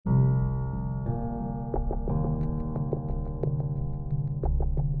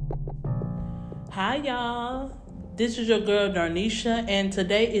Hi, y'all. This is your girl Darnisha, and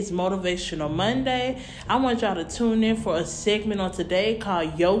today is Motivational Monday. I want y'all to tune in for a segment on today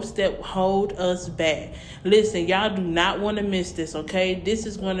called Yokes that hold us back. Listen, y'all do not want to miss this, okay? This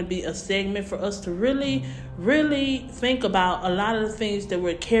is going to be a segment for us to really think about a lot of the things that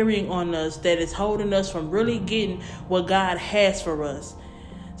we're carrying on us that is holding us from really getting what God has for us.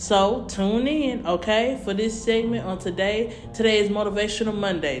 So tune in, okay, for this segment on today. Today is Motivational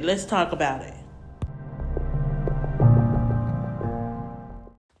Monday. Let's talk about it.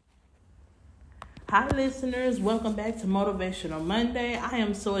 Hi, listeners. Welcome back to Motivational Monday. I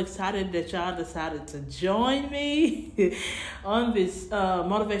am so excited that y'all decided to join me on this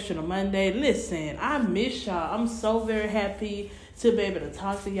Motivational Monday. Listen, I miss y'all. I'm so very happy to be able to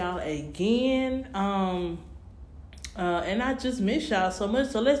talk to y'all again. And I just miss y'all so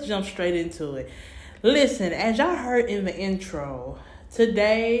much. So let's jump straight into it. Listen, as y'all heard in the intro,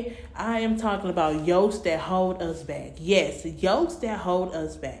 today I am talking about yokes that hold us back. Yes, yokes that hold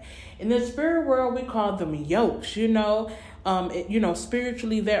us back. In the spirit world, we call them yokes. Spiritually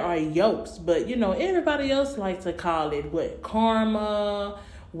there are yokes, but everybody else likes to call it what karma.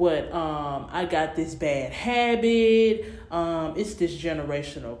 I got this bad habit. It's this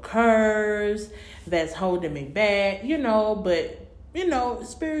generational curse that's holding me back. But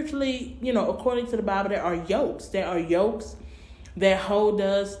spiritually, according to the Bible, there are yokes. There are yokes that hold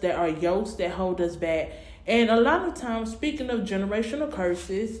us. There are yokes that hold us back. And a lot of times, speaking of generational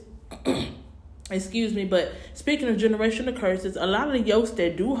curses, but speaking of generational curses, a lot of the yokes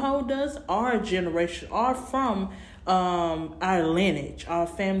that do hold us are from our lineage, our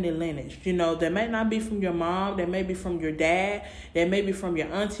family lineage. They might not be from your mom, they may be from your dad, they may be from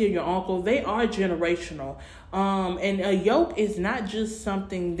your auntie or your uncle. They are generational. And a yoke is not just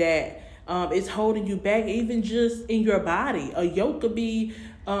something that is holding you back, even just in your body. A yoke could be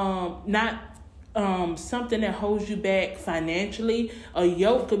not something that holds you back financially. A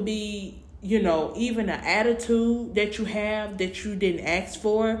yoke could be even an attitude that you have that you didn't ask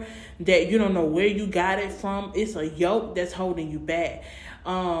for, that you don't know where you got it from. It's a yoke that's holding you back.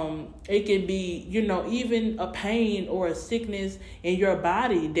 It could be, even a pain or a sickness in your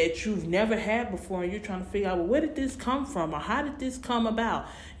body that you've never had before, and you're trying to figure out, well, where did this come from, or how did this come about?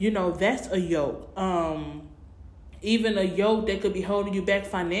 That's a yoke. Even a yoke that could be holding you back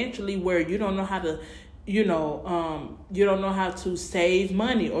financially, where you don't know how to, you don't know how to save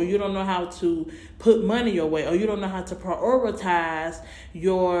money, or you don't know how to put money away, or you don't know how to prioritize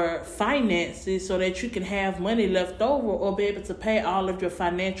your finances so that you can have money left over or be able to pay all of your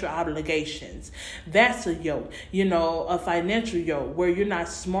financial obligations. That's a yoke, a financial yoke, where you're not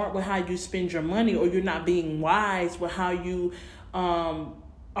smart with how you spend your money, or you're not being wise with how you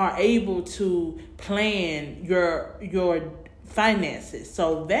are able to plan your finances.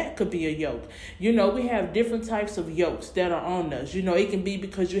 So that could be a yoke. We have different types of yokes that are on us. It can be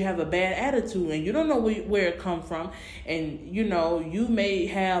because you have a bad attitude and you don't know where it come from, and you may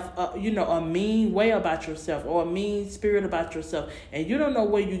have a mean way about yourself, or a mean spirit about yourself, and you don't know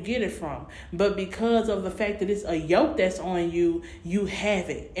where you get it from. But because of the fact that it's a yoke that's on you, you have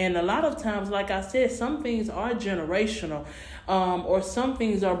it. And a lot of times, like I said, some things are generational. Or some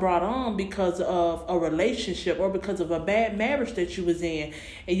things are brought on because of a relationship, or because of a bad marriage that you was in,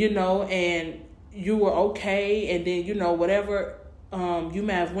 and you were okay, and then whatever, you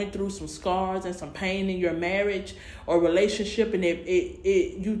may have went through some scars and some pain in your marriage or relationship, and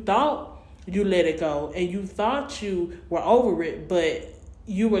you thought you let it go, and you thought you were over it, but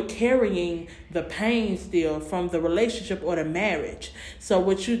you were carrying the pain still from the relationship or the marriage. So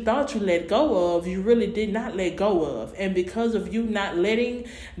what you thought you let go of, you really did not let go of. And because of you not letting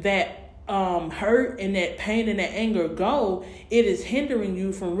that hurt and that pain and that anger go, it is hindering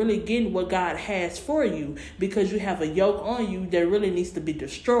you from really getting what God has for you, because you have a yoke on you that really needs to be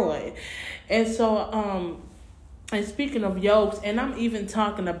destroyed. And so, and speaking of yokes, and I'm even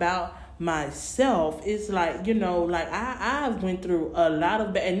talking about myself, it's like, I've went through a lot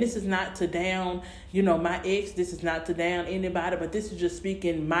of and this is not to down, my ex, this is not to down anybody, but this is just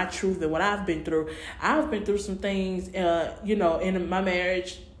speaking my truth and what I've been through. I've been through some things, in my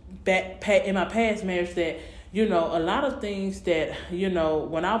marriage, in my past marriage, that, a lot of things that,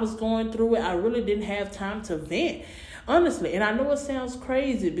 when I was going through it, I really didn't have time to vent. Honestly, and I know it sounds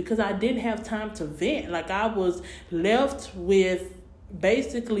crazy, because I didn't have time to vent. Like, I was left with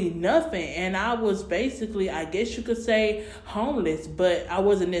basically nothing, and I was basically, I guess you could say, homeless. But I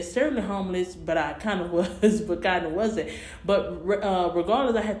wasn't necessarily homeless, but I kind of was, but kind of wasn't. But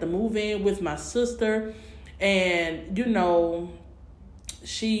regardless, I had to move in with my sister, and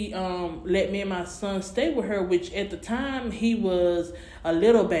she let me and my son stay with her, which at the time he was a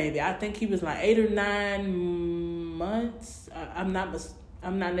little baby. I think he was like 8 or 9 months. I'm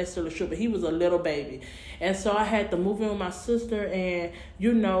not necessarily sure, but he was a little baby. And so I had to move in with my sister, and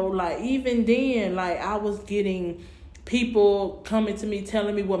like even then, like I was getting people coming to me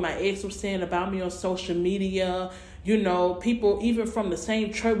telling me what my ex was saying about me on social media. People even from the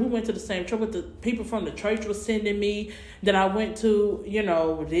same church. We went to the same church, but the people from the church was sending me that I went to,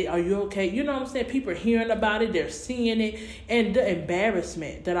 are you okay? You know what I'm saying? People are hearing about it. They're seeing it. And the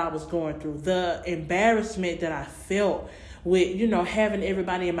embarrassment that I was going through, the embarrassment that I felt with, having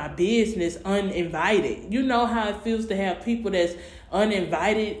everybody in my business uninvited. You know how it feels to have people that's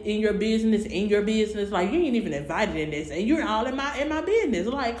uninvited in your business. Like, you ain't even invited in this, and you're all in my business.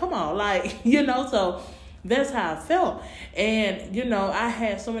 Like, come on, like, so that's how I felt. And, I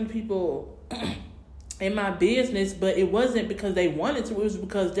had so many people in my business, but it wasn't because they wanted to. It was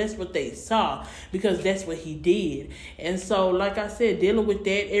because that's what they saw, because that's what he did. And so, like I said, dealing with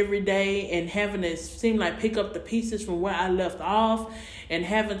that every day and having to seem like pick up the pieces from where I left off, and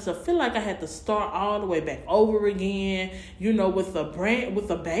having to feel like I had to start all the way back over again, with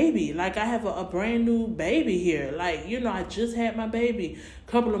a baby. Like, I have a brand new baby here. Like, I just had my baby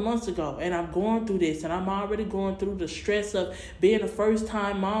a couple of months ago, and I'm going through this, and I'm already going through the stress of being a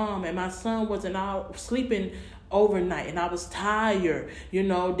first-time mom, and my son wasn't out sleeping overnight, and I was tired,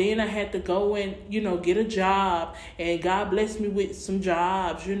 then I had to go and, get a job, and God blessed me with some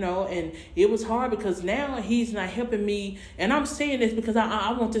jobs, and it was hard because now he's not helping me. And I'm saying this because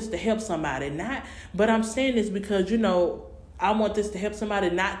I want this to help somebody, but I'm saying this because, I want this to help somebody,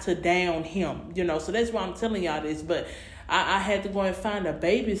 not to down him, so that's why I'm telling y'all this. But I had to go and find a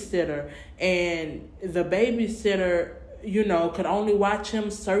babysitter, and the babysitter, could only watch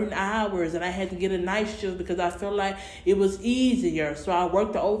him certain hours, and I had to get a night shift because I felt like it was easier. So I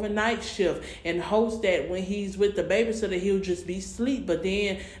worked the overnight shift in hopes that when he's with the babysitter, he'll just be asleep. But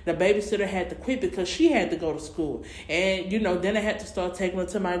then the babysitter had to quit because she had to go to school, and then I had to start taking her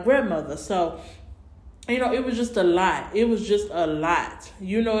to my grandmother. So it was just a lot. It was just a lot.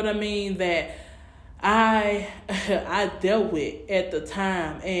 You know what I mean? That I dealt with at the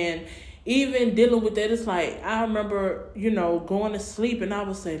time. And even dealing with that, it's like, I remember, going to sleep, and I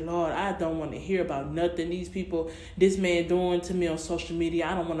would say, Lord, I don't want to hear about nothing this man doing to me on social media.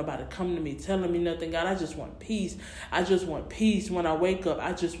 I don't want nobody coming to me telling me nothing. God, I just want peace. I just want peace. When I wake up,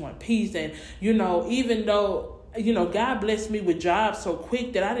 I just want peace. And, even though, God blessed me with jobs so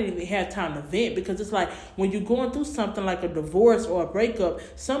quick that I didn't even have time to vent, because it's like when you're going through something like a divorce or a breakup,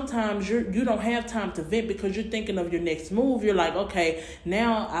 sometimes you don't have time to vent because you're thinking of your next move. You're like, okay,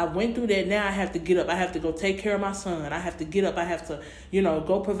 now I went through that. Now I have to get up. I have to go take care of my son. I have to get up. I have to,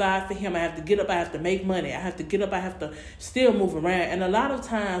 go provide for him. I have to get up. I have to make money. I have to get up. I have to still move around. And a lot of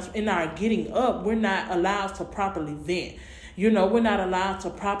times in our getting up, we're not allowed to properly vent. We're not allowed to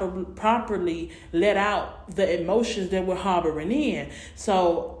properly let out the emotions that we're harboring in.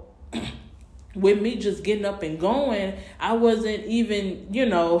 So with me just getting up and going, I wasn't even,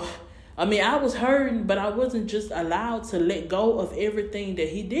 I was hurting, but I wasn't just allowed to let go of everything that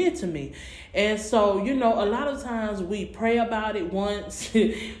he did to me. And so, a lot of times we pray about it once,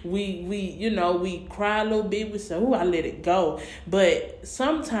 we cry a little bit, we say, oh, I let it go. But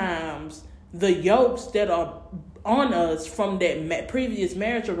sometimes the yokes that are on us from that previous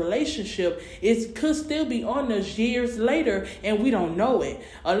marriage or relationship, it could still be on us years later, and we don't know it.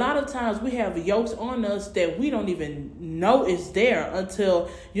 A lot of times we have yokes on us that we don't even know is there until,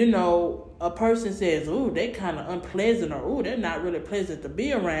 a person says, ooh, they're kind of unpleasant, or ooh, they're not really pleasant to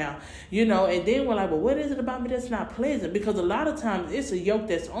be around, and then we're like, well, what is it about me that's not pleasant? Because a lot of times it's a yoke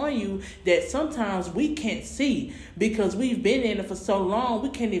that's on you that sometimes we can't see because we've been in it for so long, we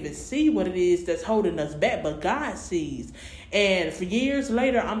can't even see what it is that's holding us back, but God sees. And for years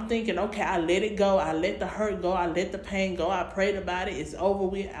later, I'm thinking, okay, I let it go. I let the hurt go. I let the pain go. I prayed about it. It's over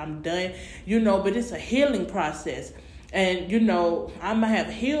with. I'm done, but it's a healing process. And, I might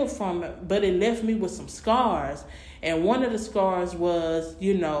have healed from it, but it left me with some scars. And one of the scars was,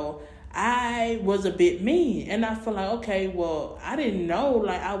 I was a bit mean. And I feel like, okay, well, I didn't know,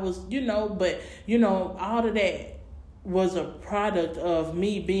 like I was, but, all of that was a product of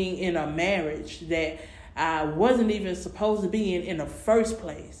me being in a marriage that I wasn't even supposed to be in the first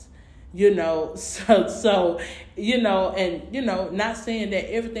place. And, not saying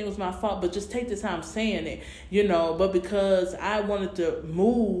that everything was my fault, but just take the time saying it, but because I wanted to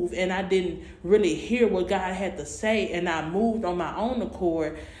move and I didn't really hear what God had to say, and I moved on my own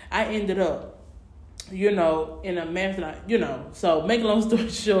accord, I ended up in a marriage, so make a long story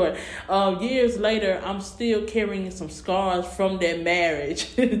short, years later, I'm still carrying some scars from that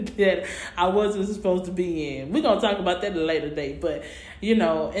marriage that I wasn't supposed to be in. We're going to talk about that at a later date, but,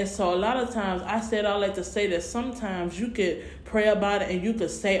 and so a lot of times I said all that to say that sometimes you could pray about it and you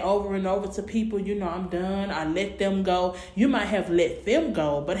could say over and over to people, I'm done, I let them go. You might have let them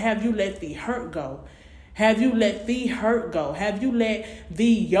go, but have you let the hurt go? Have you let the hurt go? Have you let the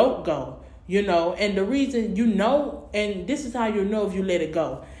yoke go? And the reason and this is how you know if you let it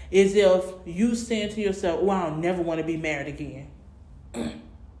go, is if you saying to yourself, oh, I'll never want to be married again.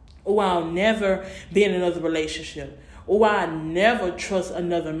 Oh, I'll never be in another relationship. Oh, I'll never trust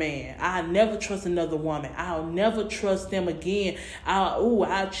another man. I'll never trust another woman. I'll never trust them again.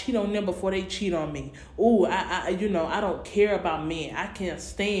 I'll cheat on them before they cheat on me. I don't care about men. I can't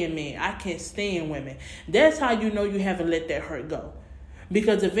stand men. I can't stand women. That's how you know you haven't let that hurt go.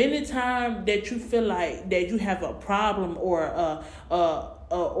 Because if any time that you feel like that you have a problem or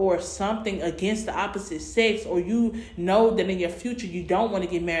something against the opposite sex, or you know that in your future you don't want to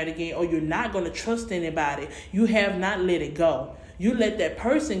get married again, or you're not going to trust anybody, you have not let it go. You let that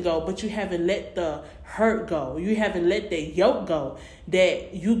person go, but you haven't let the hurt go. You haven't let that yoke go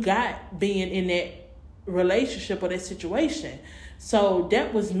that you got being in that relationship or that situation. So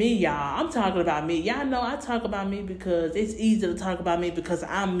that was me, y'all. I'm talking about me. Y'all know I talk about me because it's easy to talk about me because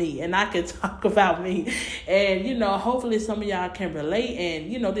I'm me and I can talk about me. And, hopefully some of y'all can relate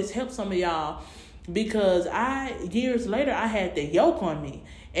and, this helps some of y'all because years later, I had the yoke on me.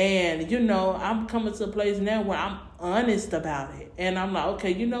 And, I'm coming to a place now where I'm honest about it. And I'm like,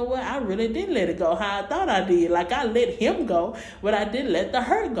 okay, you know what? I really did let it go how I thought I did. Like I let him go, but I didn't let the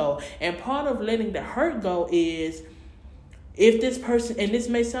hurt go. And part of letting the hurt go is, if this person, and this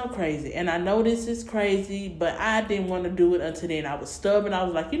may sound crazy, and I know this is crazy, but I didn't want to do it until then. I was stubborn. I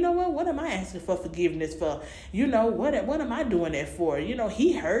was like, what am I asking for forgiveness for? What am I doing that for?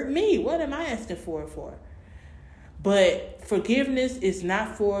 He hurt me. What am I asking for it for? But forgiveness is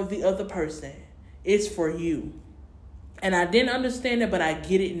not for the other person. It's for you. And I didn't understand it, but I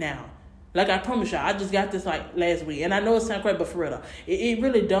get it now. Like I promise y'all, I just got this like last week. And I know it sounds crazy, but for real though, it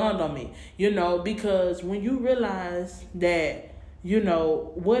really dawned on me, because when you realize that,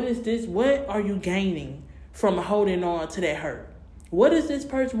 what is this? What are you gaining from holding on to that hurt? What is this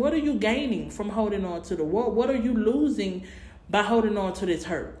person? What are you gaining from holding on to the world? What are you losing by holding on to this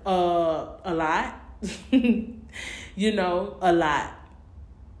hurt? A lot. A lot.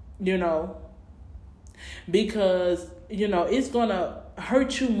 Because, it's going to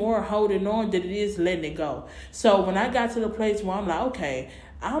hurt you more holding on than it is letting it go. So when I got to the place where I'm like, okay,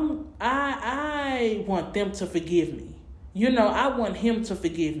 I want them to forgive me. I want him to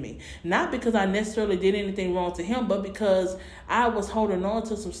forgive me. Not because I necessarily did anything wrong to him, but because I was holding on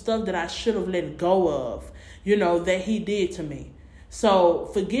to some stuff that I should have let go of, that he did to me.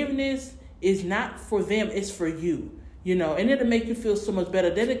 So forgiveness is not for them, it's for you. And it'll make you feel so much better.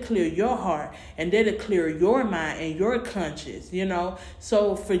 That'll clear your heart and that'll clear your mind and your conscience,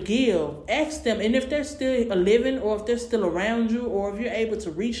 So forgive, ask them. And if they're still living or if they're still around you or if you're able to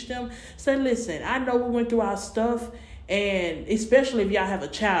reach them, say, listen, I know we went through our stuff. And especially if y'all have a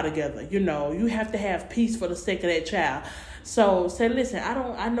child together, you have to have peace for the sake of that child. So say, listen,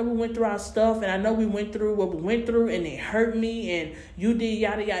 I know we went through our stuff and I know we went through what we went through and it hurt me and you did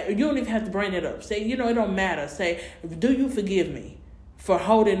yada yada. You don't even have to bring it up. Say, it don't matter. Say, do you forgive me for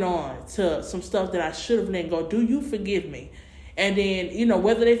holding on to some stuff that I should have let go? Do you forgive me? And then,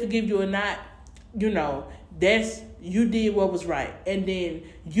 whether they forgive you or not, that's, you did what was right. And then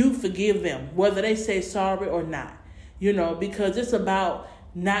you forgive them, whether they say sorry or not, because it's about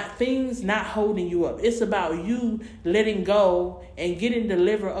not holding you up. It's about you letting go and getting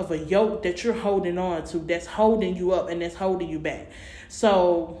delivered of a yoke that you're holding on to, that's holding you up and that's holding you back.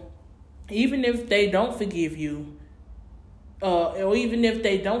 So even if they don't forgive you, or even if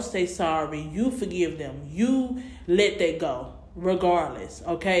they don't say sorry, you forgive them. You let that go regardless,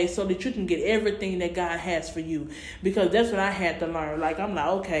 okay? So that you can get everything that God has for you. Because that's what I had to learn. Like, I'm like,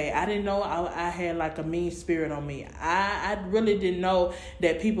 okay, I didn't know I had like a mean spirit on me. I really didn't know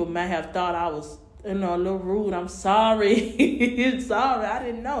that people might have thought I was, a little rude. I'm sorry. Sorry, I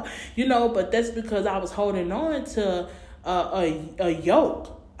didn't know. But that's because I was holding on to a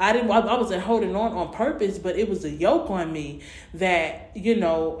yoke. I wasn't holding on purpose, but it was a yoke on me that,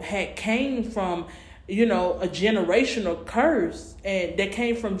 had came from a generational curse, and that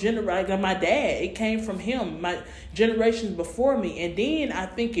came from like my dad. It came from him, my generations before me, and then I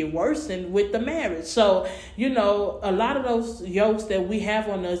think it worsened with the marriage. So a lot of those yokes that we have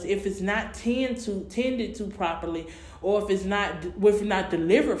on us, if it's not tended to properly, or if we're not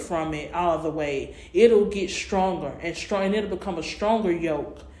delivered from it all the way, it'll get stronger and strong, and it'll become a stronger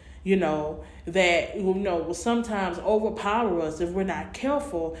yoke. That will sometimes overpower us if we're not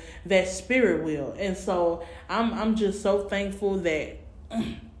careful. That spirit will. And so I'm just so thankful that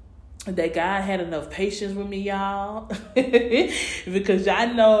God had enough patience with me, y'all. Because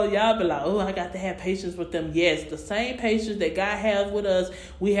y'all know, y'all be like, oh, I got to have patience with them. Yes, the same patience that God has with us,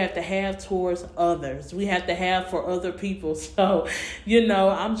 we have to have towards others. We have to have for other people. So,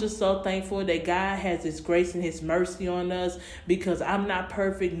 I'm just so thankful that God has His grace and His mercy on us, because I'm not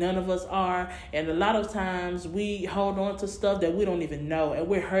perfect. None of us are. And a lot of times we hold on to stuff that we don't even know, and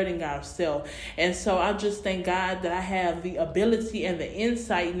we're hurting ourselves. And so I just thank God that I have the ability and the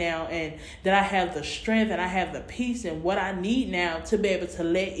insight now, and that I have the strength and I have the peace and what I need now to be able to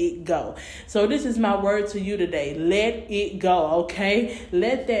let it go. So this is my word to you today. Let it go, okay?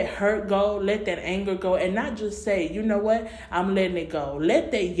 Let that hurt go. Let that anger go. And not just say, you know what? I'm letting it go.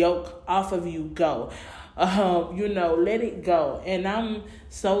 Let that yoke off of you go. Let it go. And I'm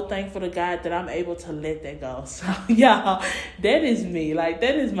so thankful to God that I'm able to let that go. So, y'all, that is me. Like,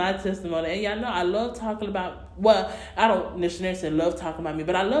 that is my testimony. And y'all know I love talking about, I don't necessarily love talking about me,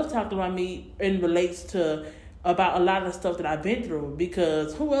 but I love talking about me in relates to about a lot of the stuff that I've been through,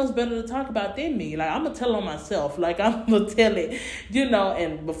 because who else better to talk about than me? Like, I'm going to tell on myself. Like, I'm going to tell it,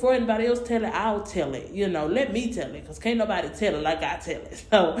 and before anybody else tell it, I'll tell it, let me tell it, because can't nobody tell it like I tell it.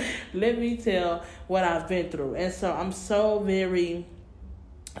 So let me tell what I've been through. And so I'm so very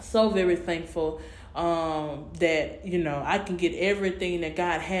thankful that, I can get everything that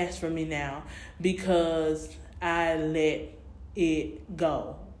God has for me now, because I let it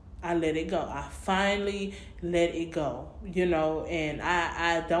go. I let it go. I finally let it go, and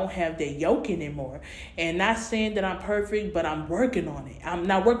I don't have that yoke anymore. And not saying that I'm perfect, but I'm working on it. I'm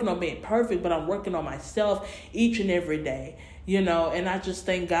not working on being perfect, but I'm working on myself each and every day, and I just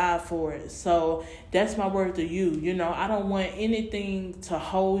thank God for it. So that's my word to you. I don't want anything to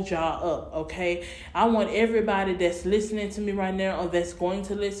hold y'all up, okay? I want everybody that's listening to me right now, or that's going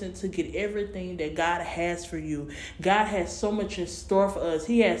to listen, to get everything that God has for you. God has so much in store for us.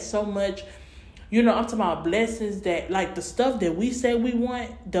 He has so much. I'm talking about blessings that, like, the stuff that we say we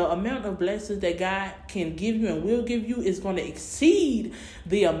want, the amount of blessings that God can give you and will give you is going to exceed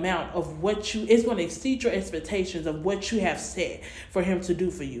the amount of it's going to exceed your expectations of what you have set for Him to do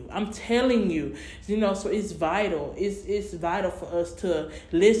for you. I'm telling you, so it's vital. It's vital for us to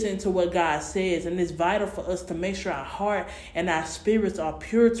listen to what God says, and it's vital for us to make sure our heart and our spirits are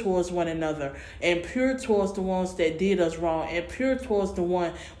pure towards one another, and pure towards the ones that did us wrong, and pure towards the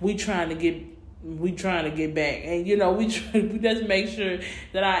one we trying to get back. And we just make sure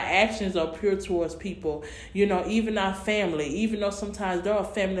that our actions are pure towards people, even our family. Even though sometimes there are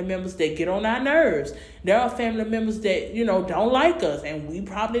family members that get on our nerves, there are family members that don't like us, and we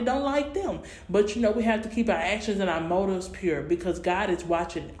probably don't like them, but we have to keep our actions and our motives pure, because God is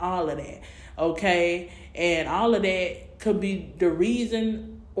watching all of that, okay? And all of that could be the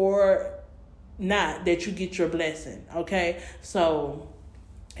reason or not that you get your blessing, okay? So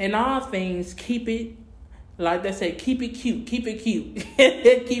in all things, keep it, like they say, keep it cute, keep it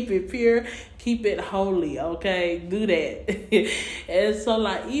keep it pure, keep it holy, okay? Do that. And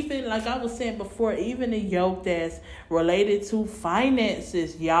so, even like I was saying before, even a yoke that's related to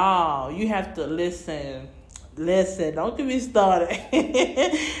finances, y'all, you have to listen, don't get me started.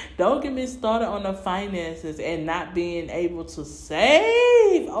 Don't get me started on the finances and not being able to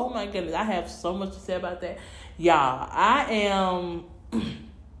save. Oh my goodness, I have so much to say about that. Y'all, I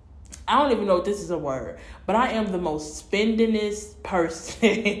don't even know if this is a word, but I am the most spendingest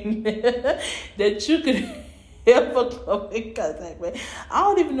person that you could ever come in contact with. I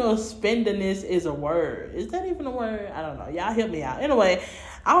don't even know if spendingness is a word. Is that even a word? I don't know. Y'all help me out. Anyway,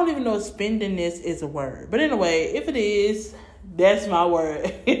 I don't even know if spendingness is a word. But anyway, if it is, that's my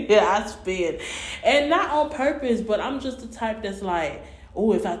word. I spend. And not on purpose, but I'm just the type that's like,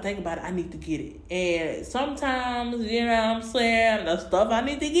 oh, if I think about it, I need to get it. And sometimes, I'm saying, the stuff I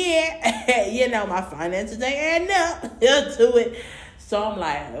need to get, my finances ain't adding up to it. So I'm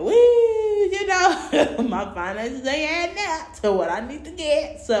like, my finances ain't adding up to what I need to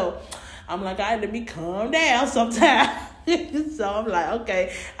get. So I'm like, I let me calm down sometimes. So I'm like,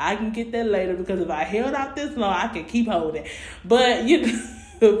 okay, I can get that later, because if I held out this long, I can keep holding. But,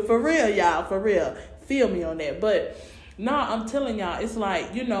 for real, y'all, for real, feel me on that. But no, I'm telling y'all, it's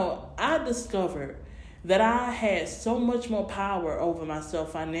like, I discovered that I had so much more power over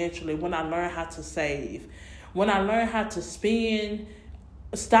myself financially when I learned how to save. When I learned how to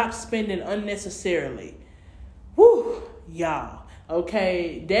stop spending unnecessarily. Woo, y'all.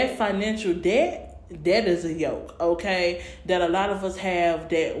 Okay, that financial debt, that is a yoke, okay, that a lot of us have,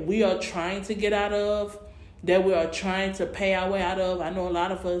 that we are trying to get out of, that we are trying to pay our way out of. I know a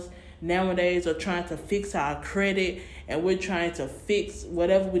lot of us nowadays are trying to fix our credit, and we're trying to fix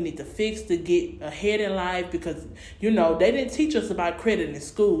whatever we need to fix to get ahead in life, because, they didn't teach us about credit in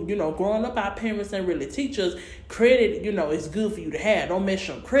school. Growing up, our parents didn't really teach us credit, is good for you to have. Don't mess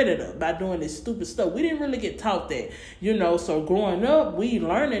your credit up by doing this stupid stuff. We didn't really get taught that, so growing up, we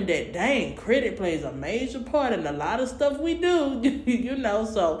learning that, dang, credit plays a major part in a lot of stuff we do,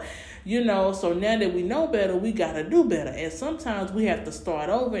 so now that we know better, we got to do better. And sometimes we have to start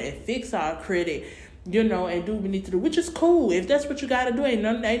over and fix our credit, and do what we need to do, which is cool. If that's what you got to do, ain't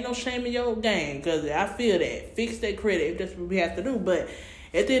no shame in your game, because I feel that. Fix that credit if that's what we have to do. But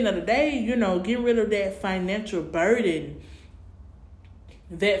at the end of the day, get rid of that financial burden.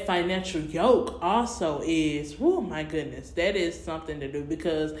 That financial yoke also is, oh my goodness, that is something to do,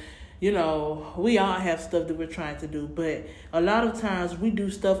 because we all have stuff that we're trying to do, but a lot of times we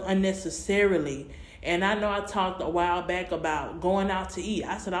do stuff unnecessarily. And I know I talked a while back about going out to eat.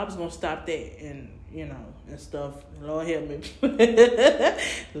 I said I was going to stop that and stuff. Lord help me.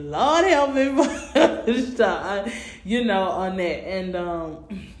 Lord help me. On that. And,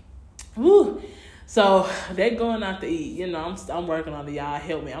 woo. So they're going out to eat. I'm working on it. Y'all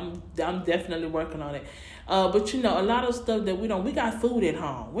help me. I'm definitely working on it. But a lot of stuff that we got food at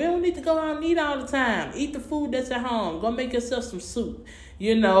home. We don't need to go out and eat all the time. Eat the food that's at home. Go make yourself some soup.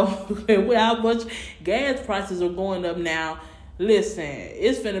 With how much gas prices are going up now. Listen,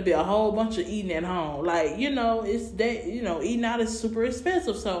 it's finna be a whole bunch of eating at home. Like, it's that, eating out is super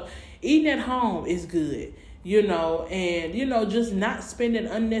expensive. So eating at home is good. And, just not spending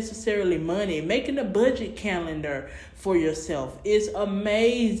unnecessarily money, making a budget calendar for yourself is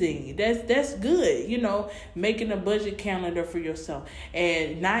amazing. That's good, making a budget calendar for yourself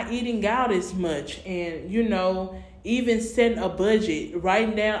and not eating out as much, and, even setting a budget,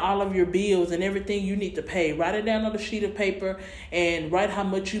 writing down all of your bills and everything you need to pay. Write it down on a sheet of paper and write how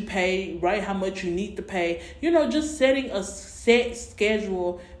much you pay, write how much you need to pay. Just setting a set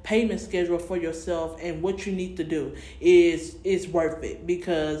payment schedule for yourself and what you need to do is worth it,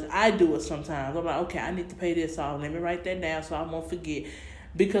 because I do it sometimes. I'm like, okay, I need to pay this off. Let me write that down so I won't forget,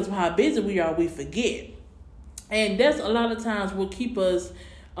 because of how busy we are, we forget. And that's a lot of times will keep us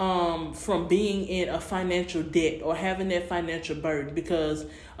from being in a financial debt or having that financial burden, because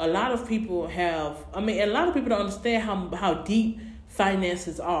a lot of people don't understand how deep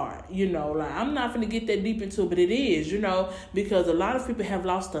finances are, like I'm not going to get that deep into it, but it is, because a lot of people have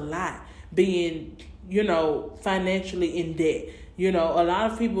lost a lot being, financially in debt. A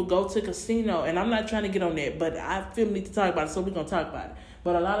lot of people go to casino, and I'm not trying to get on that, but I feel the need to talk about it, so we're going to talk about it.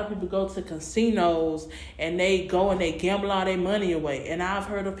 But a lot of people go to casinos and they go and they gamble all their money away. And I've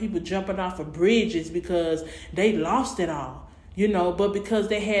heard of people jumping off of bridges because they lost it all. But because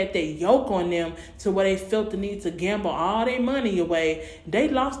they had that yoke on them to where they felt the need to gamble all their money away, they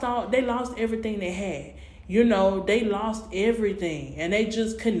lost everything they had. They lost everything, and they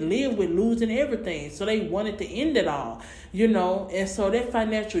just couldn't live with losing everything. So they wanted to end it all, and so that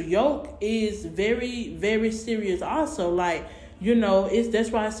financial yoke is very, very serious also. Like, that's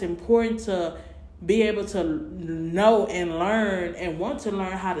why it's important to be able to know and learn and want to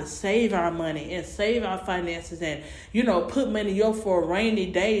learn how to save our money and save our finances and, put money up for a rainy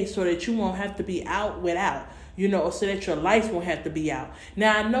day so that you won't have to be out without, so that your lights won't have to be out.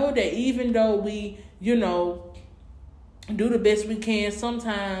 Now, I know that even though we, do the best we can,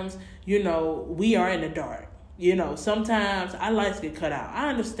 sometimes, we are in the dark. Sometimes our lights get cut out. I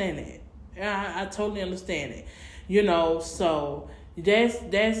understand that. I totally understand it. So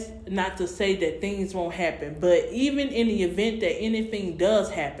that's not to say that things won't happen, but even in the event that anything does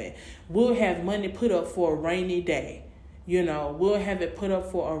happen, we'll have money put up for a rainy day. We'll have it put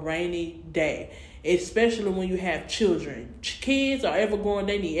up for a rainy day, especially when you have children. Kids are ever growing,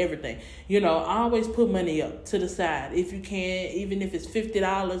 they need everything. Always put money up to the side if you can, even if it's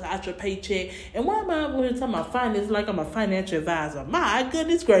 $50 out your paycheck. And why am I over here talking about finance like I'm a financial advisor? My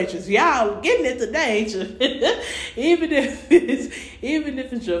goodness gracious, y'all getting it today, ain't you? even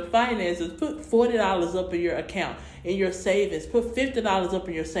if it's your finances, put $40 up in your account, in your savings. Put $50 up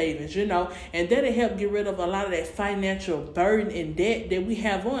in your savings, and that'll help get rid of a lot of that financial burden and debt that we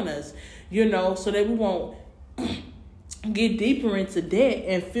have on us, so that we won't get deeper into debt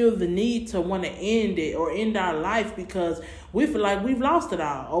and feel the need to want to end it or end our life because we feel like we've lost it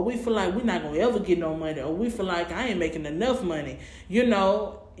all, or we feel like we're not gonna ever get no money, or we feel like I ain't making enough money,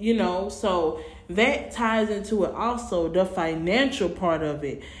 so that ties into it also, the financial part of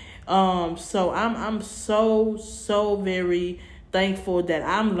it. So I'm so very thankful that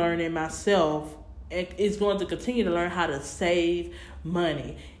I'm learning myself, and is going to continue to learn how to save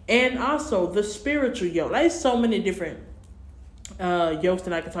money. And also the spiritual yoke. Like, so many different yokes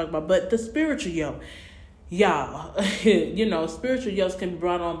that I can talk about, but the spiritual yoke, y'all, spiritual yokes can be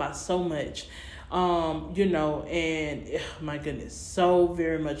brought on by so much. And my goodness, so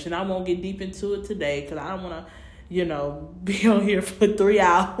very much. And I won't get deep into it today because I don't want to, be on here for 3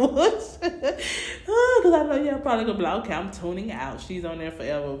 hours. Because I know y'all probably going to be like, okay, I'm tuning out. She's on there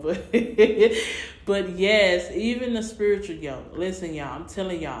forever. But yes, even the spiritual yoke. Listen, y'all, I'm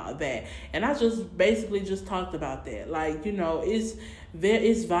telling y'all that. And I just basically just talked about that. Like,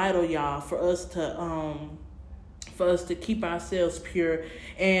 it's vital, y'all, for us to keep ourselves pure,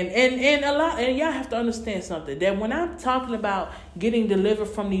 and y'all have to understand something, that when I'm talking about getting delivered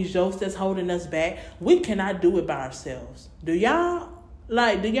from these yokes that's holding us back, we cannot do it by ourselves. Do y'all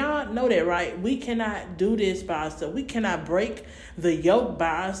know that, right? We cannot do this by ourselves. We cannot break the yoke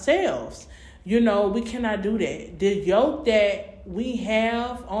by ourselves. We cannot do that. The yoke that we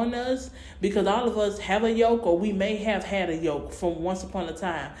have on us, because all of us have a yoke, or we may have had a yoke from once upon a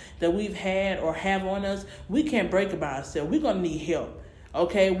time that we've had or have on us, we can't break it by ourselves. We're going to need help.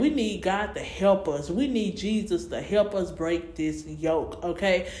 Okay, we need God to help us. We need Jesus to help us break this yoke.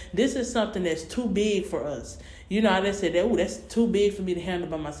 Okay, this is something that's too big for us. They said that, that's too big for me to handle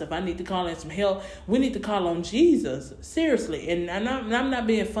by myself. I need to call in some help. We need to call on Jesus. Seriously. And I'm not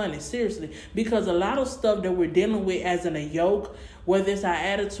being funny. Seriously. Because a lot of stuff that we're dealing with as in a yoke, whether it's our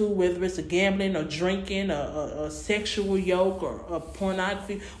attitude, whether it's a gambling or drinking, a sexual yoke, or a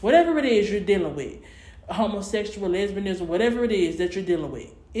pornography, whatever it is you're dealing with, homosexual, lesbianism, whatever it is that you're dealing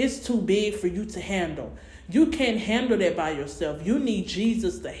with, it's too big for you to handle. You can't handle that by yourself. You need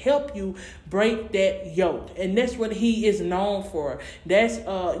Jesus to help you break that yoke. And that's what he is known for. That's,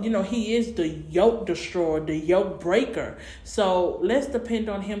 he is the yoke destroyer, the yoke breaker. So let's depend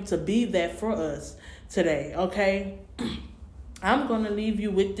on him to be that for us today, okay? I'm going to leave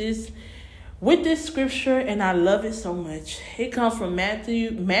you with this scripture, and I love it so much. It comes from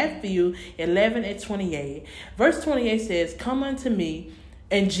Matthew 11:28. Verse 28 says, "Come unto me,"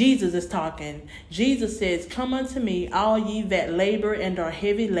 and Jesus is talking. Jesus says, "Come unto me, all ye that labor and are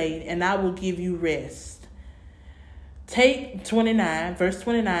heavy laden, and I will give you rest." Verse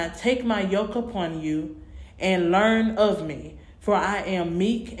 29, "Take my yoke upon you and learn of me, for I am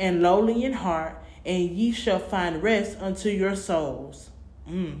meek and lowly in heart, and ye shall find rest unto your souls."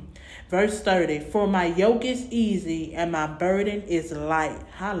 Verse 30, "For my yoke is easy and my burden is light."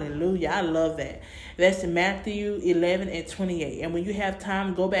 Hallelujah. I love that. That's in Matthew 11:28. And when you have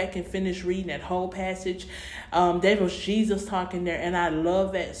time, go back and finish reading that whole passage. That was Jesus talking there. And I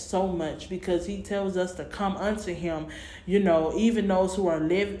love that so much, because he tells us to come unto him. Even those who are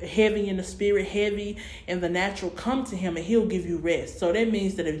heavy in the spirit, heavy in the natural, come to him and he'll give you rest. So that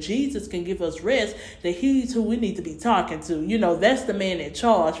means that if Jesus can give us rest, that he's who we need to be talking to. That's the man in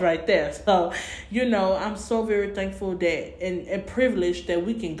charge right there. So, I'm so very thankful that and privileged that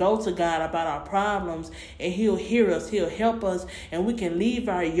we can go to God about our problems, and he'll hear us, he'll help us, and we can leave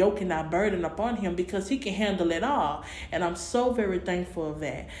our yoke and our burden upon him, because he can handle it all. And I'm so very thankful of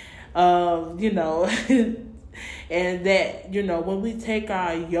that. And that, when we take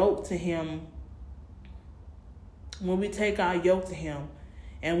our yoke to him,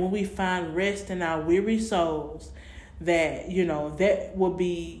 and when we find rest in our weary souls, that, that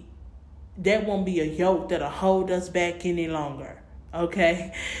won't be a yoke that'll hold us back any longer.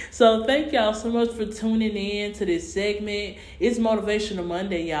 Okay, so thank y'all so much for tuning in to this segment. It's Motivational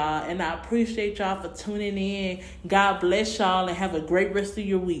Monday, y'all, and I appreciate y'all for tuning in. God bless y'all, and have a great rest of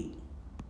your week.